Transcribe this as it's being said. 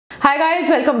Hi guys,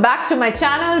 welcome back to my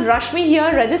channel. Rashmi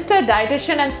here, registered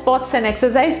dietitian and sports and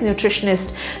exercise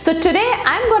nutritionist. So today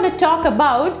I'm going to talk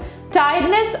about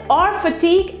tiredness or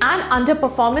fatigue and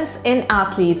underperformance in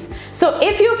athletes. So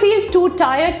if you feel too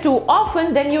tired too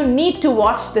often, then you need to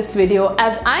watch this video,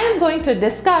 as I am going to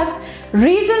discuss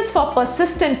reasons for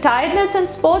persistent tiredness in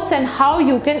sports and how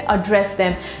you can address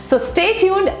them. So stay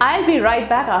tuned. I'll be right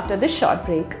back after this short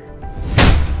break.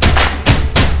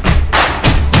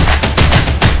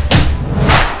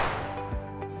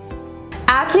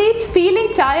 Athletes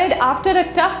feeling tired after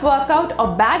a tough workout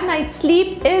or bad night's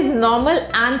sleep is normal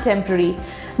and temporary.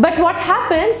 But what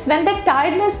happens when that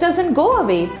tiredness doesn't go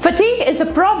away? Fatigue is a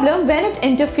problem when it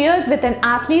interferes with an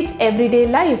athlete's everyday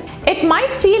life. It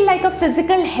might feel like a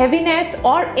physical heaviness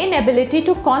or inability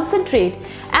to concentrate.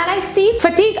 And I see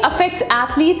fatigue affects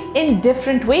athletes in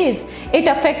different ways. It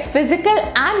affects physical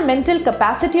and mental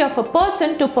capacity of a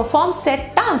person to perform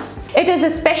set tasks. It is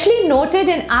especially noted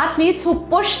in athletes who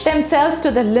push themselves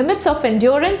to the limits of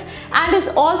endurance and is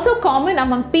also common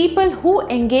among people who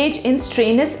engage in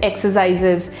strenuous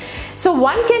exercises. So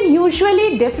one can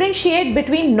usually differentiate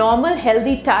between normal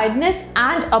healthy tiredness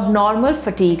and abnormal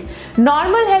fatigue.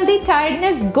 Normal healthy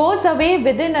tiredness goes away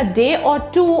within a day or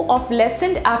two of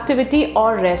lessened activity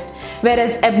or rest,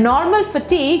 whereas abnormal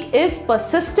fatigue is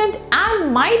persistent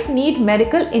and might need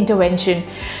medical intervention.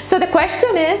 So the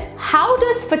question is, how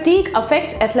does fatigue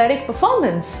affect athletic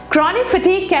performance? Chronic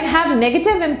fatigue can have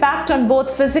negative impact on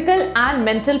both physical and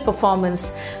mental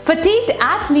performance. Fatigued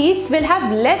athletes will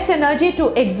have less energy to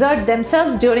exert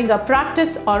themselves during a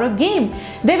practice or a game.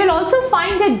 They will also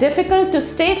find it difficult to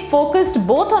stay focused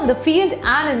both on the field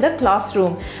and in the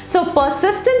classroom. So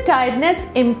persistent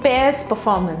tiredness impairs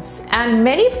performance, and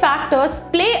many factors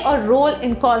play a role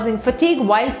in causing fatigue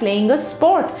while playing a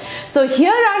sport. So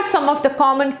here are some of the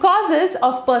common causes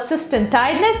of persistent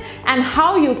tiredness and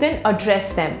how you can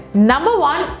address them. Number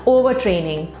one,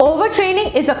 overtraining.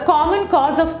 Overtraining is a common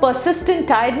cause of persistent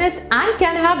tiredness and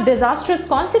can have disastrous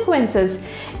consequences.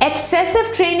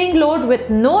 Excessive training load with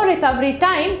no recovery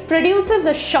time produces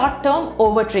a short-term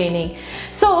overtraining.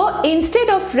 So instead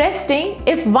of resting,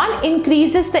 if one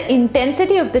increases the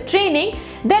intensity of the training,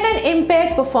 then an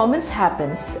impaired performance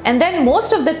happens. And then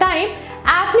most of the time,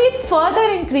 athlete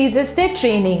further increases their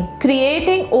training,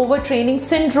 creating overtraining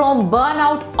syndrome,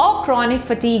 burnout, or chronic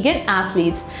fatigue in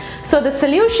athletes. So the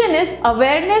solution is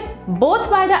awareness both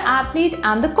by the athlete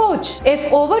and the coach. If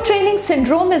overtraining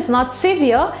syndrome is not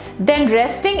severe, then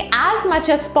resting as much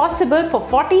as possible for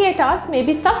 48 hours may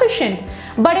be sufficient.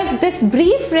 But if this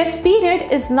brief rest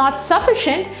period is not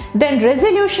sufficient, then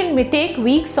resolution may take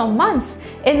weeks or months.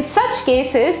 In such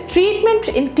cases, treatment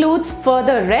includes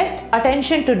further rest,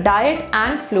 attention to diet,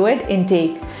 and fluid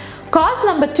intake. Cause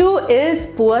number two is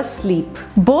poor sleep.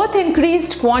 Both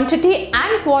increased quantity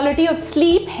and quality of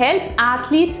sleep help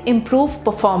athletes improve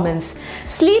performance.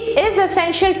 Sleep is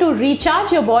essential to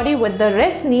recharge your body with the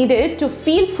rest needed to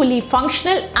feel fully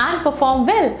functional and perform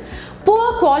well.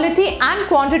 Poor quality and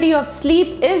quantity of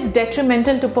sleep is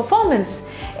detrimental to performance.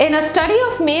 In a study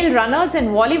of male runners and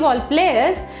volleyball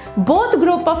players, both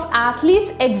group of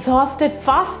athletes exhausted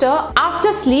faster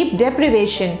after sleep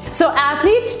deprivation. So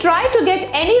athletes try to get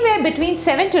anywhere between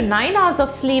 7 to 9 hours of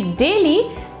sleep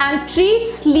daily and treat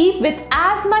sleep with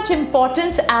as much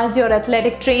importance as your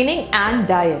athletic training and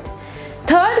diet.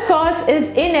 Third cause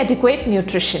is inadequate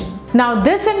nutrition. Now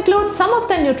this includes some of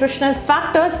the nutritional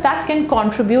factors that can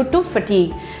contribute to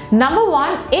fatigue. Number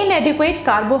one, inadequate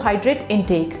carbohydrate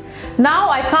intake. Now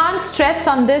I can't stress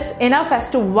on this enough as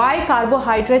to why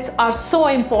carbohydrates are so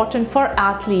important for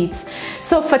athletes.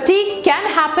 So fatigue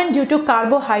can happen due to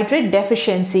carbohydrate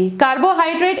deficiency.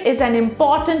 Carbohydrate is an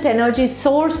important energy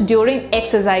source during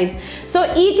exercise.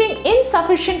 So eating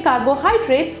insufficient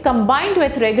carbohydrates combined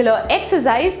with regular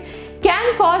exercise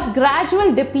can cause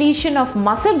gradual depletion of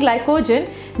muscle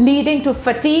glycogen, leading to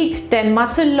fatigue, then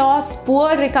muscle loss,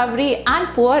 poor recovery, and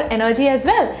poor energy as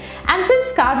well. And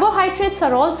since carbohydrates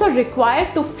are also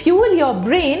required to fuel your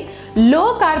brain,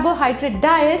 low carbohydrate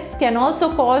diets can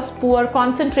also cause poor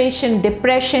concentration,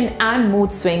 depression, and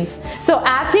mood swings. So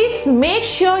athletes, make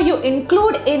sure you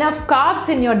include enough carbs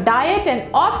in your diet and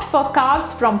opt for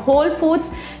carbs from whole foods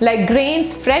like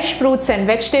grains, fresh fruits and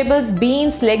vegetables,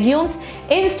 beans, legumes,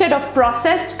 instead of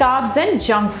processed carbs and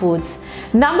junk foods.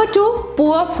 Number two,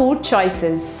 poor food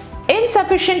choices.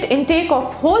 Insufficient intake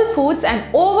of whole foods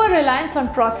and over-reliance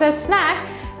on processed snack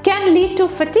can lead to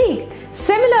fatigue.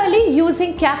 Similarly,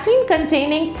 using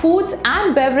caffeine-containing foods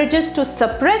and beverages to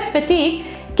suppress fatigue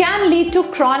can lead to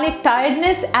chronic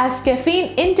tiredness as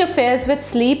caffeine interferes with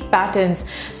sleep patterns.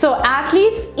 So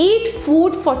athletes eat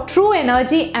food for true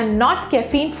energy and not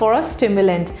caffeine for a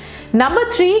stimulant. Number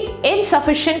 3,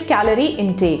 insufficient calorie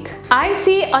intake. I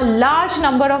see a large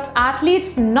number of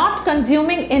athletes not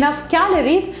consuming enough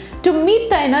calories to meet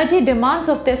the energy demands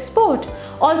of their sport.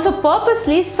 Also,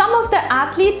 purposely, some of the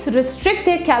athletes restrict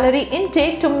their calorie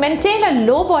intake to maintain a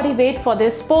low body weight for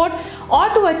their sport or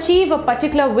to achieve a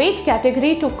particular weight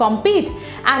category to compete.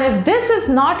 And if this is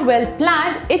not well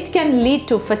planned, it can lead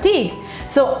to fatigue.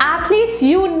 So athletes,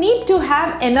 you need to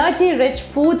have energy-rich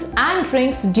foods and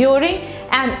drinks during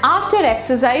and after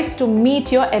exercise to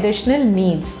meet your additional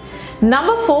needs.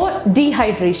 Number 4,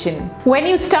 dehydration. When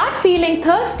you start feeling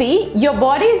thirsty, your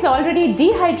body is already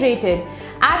dehydrated.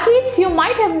 Athletes, you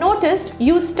might have noticed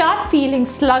you start feeling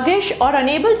sluggish or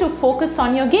unable to focus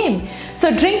on your game.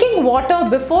 So drinking water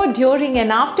before, during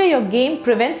and after your game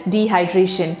prevents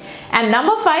dehydration. And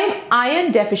number 5,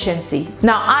 iron deficiency.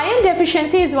 Now, iron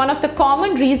deficiency is one of the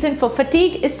common reasons for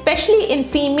fatigue, especially in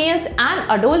females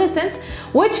and adolescents,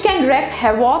 which can wreak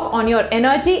havoc on your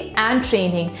energy and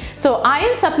training. So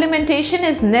iron supplementation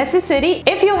is necessary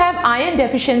if you have iron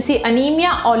deficiency,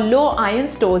 anemia or low iron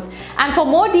stores. And for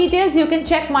more details, you can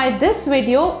check this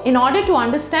video in order to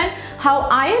understand how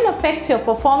iron affects your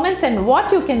performance and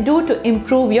what you can do to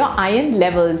improve your iron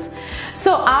levels.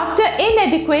 So after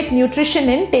inadequate nutrition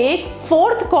intake,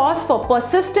 4th cause for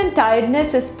persistent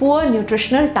tiredness is poor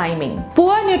nutritional timing.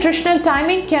 Poor nutritional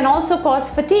timing can also cause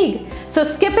fatigue. So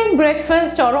skipping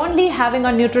breakfast or only having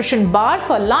a nutrition bar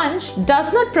for lunch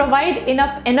does not provide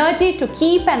enough energy to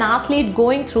keep an athlete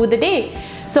going through the day.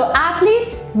 So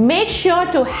athletes, make sure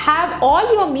to have all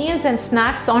your meals and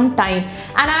snacks on time.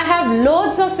 And I have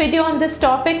loads of video on this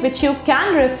topic which you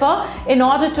can refer in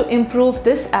order to improve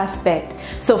this aspect.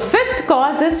 So 5th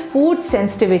cause is food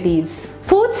sensitivities.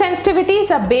 Food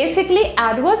sensitivities are basically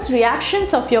adverse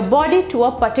reactions of your body to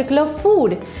a particular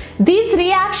food. These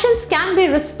reactions can be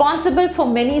responsible for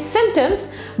many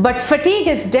symptoms, but fatigue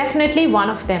is definitely one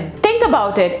of them. Think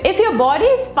about it. If your body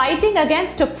is fighting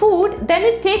against a food, then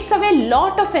it takes away a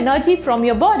lot of energy from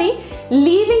your body,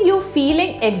 leaving you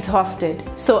feeling exhausted.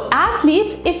 So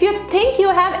athletes, if you think you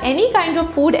have any kind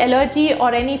of food allergy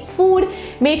or any food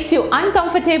makes you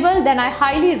uncomfortable, then I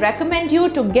highly recommend you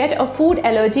to get a food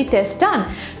allergy test done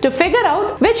to figure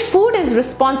out which food is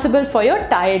responsible for your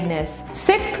tiredness.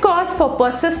 6th cause for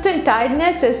persistent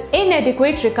tiredness is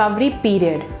inadequate recovery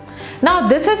period. Now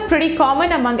this is pretty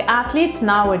common among athletes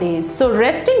nowadays. So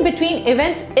resting between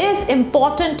events is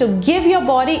important to give your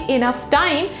body enough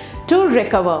time to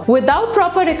recover. Without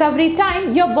proper recovery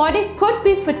time, your body could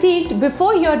be fatigued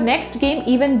before your next game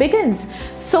even begins.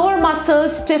 Sore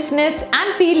muscles, stiffness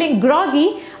and feeling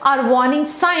groggy are warning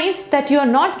signs that you are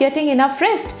not getting enough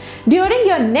rest. During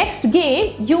your next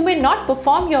game, you may not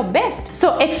perform your best.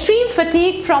 So extreme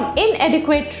fatigue from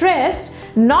inadequate rest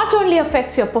not only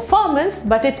affects your performance,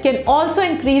 but it can also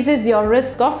increases your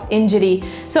risk of injury.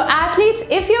 So athletes,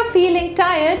 if you're feeling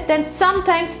tired, then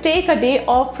sometimes take a day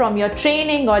off from your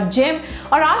training or gym,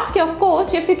 or ask your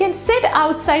coach if you can sit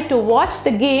outside to watch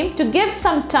the game to give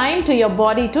some time to your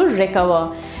body to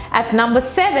recover. At number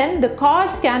 7, the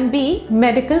cause can be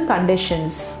medical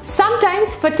conditions.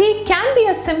 Sometimes fatigue can be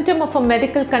a symptom of a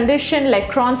medical condition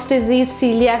like Crohn's disease,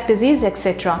 celiac disease,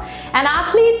 etc. An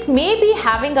athlete may be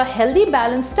having a healthy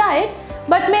balanced diet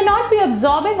but may not be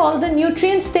absorbing all the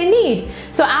nutrients they need.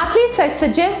 So athletes, I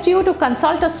suggest you to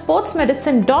consult a sports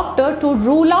medicine doctor to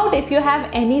rule out if you have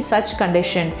any such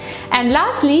condition. And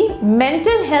lastly,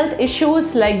 mental health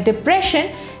issues like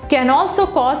depression can also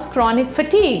cause chronic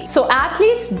fatigue. So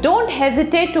athletes, don't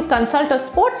hesitate to consult a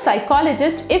sports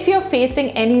psychologist if you're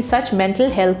facing any such mental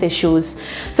health issues.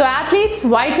 So athletes,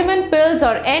 vitamin pills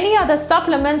or any other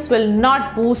supplements will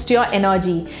not boost your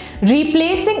energy.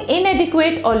 Replacing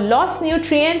inadequate or lost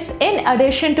nutrients in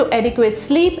addition to adequate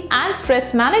sleep and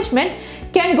stress management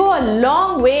can go a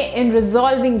long way in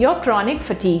resolving your chronic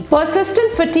fatigue.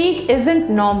 Persistent fatigue isn't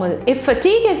normal. If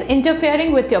fatigue is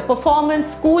interfering with your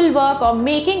performance, schoolwork, or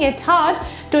making it hard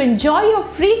to enjoy your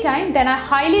free time, then I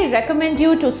highly recommend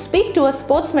you to speak to a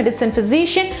sports medicine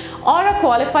physician or a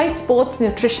qualified sports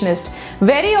nutritionist.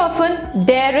 Very often,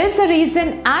 there is a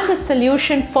reason and a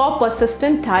solution for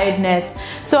persistent tiredness.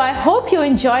 So I hope you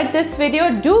enjoyed this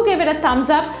video. Do give it a thumbs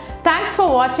up. Thanks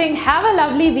for watching. Have a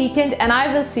lovely weekend and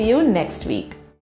I will see you next week.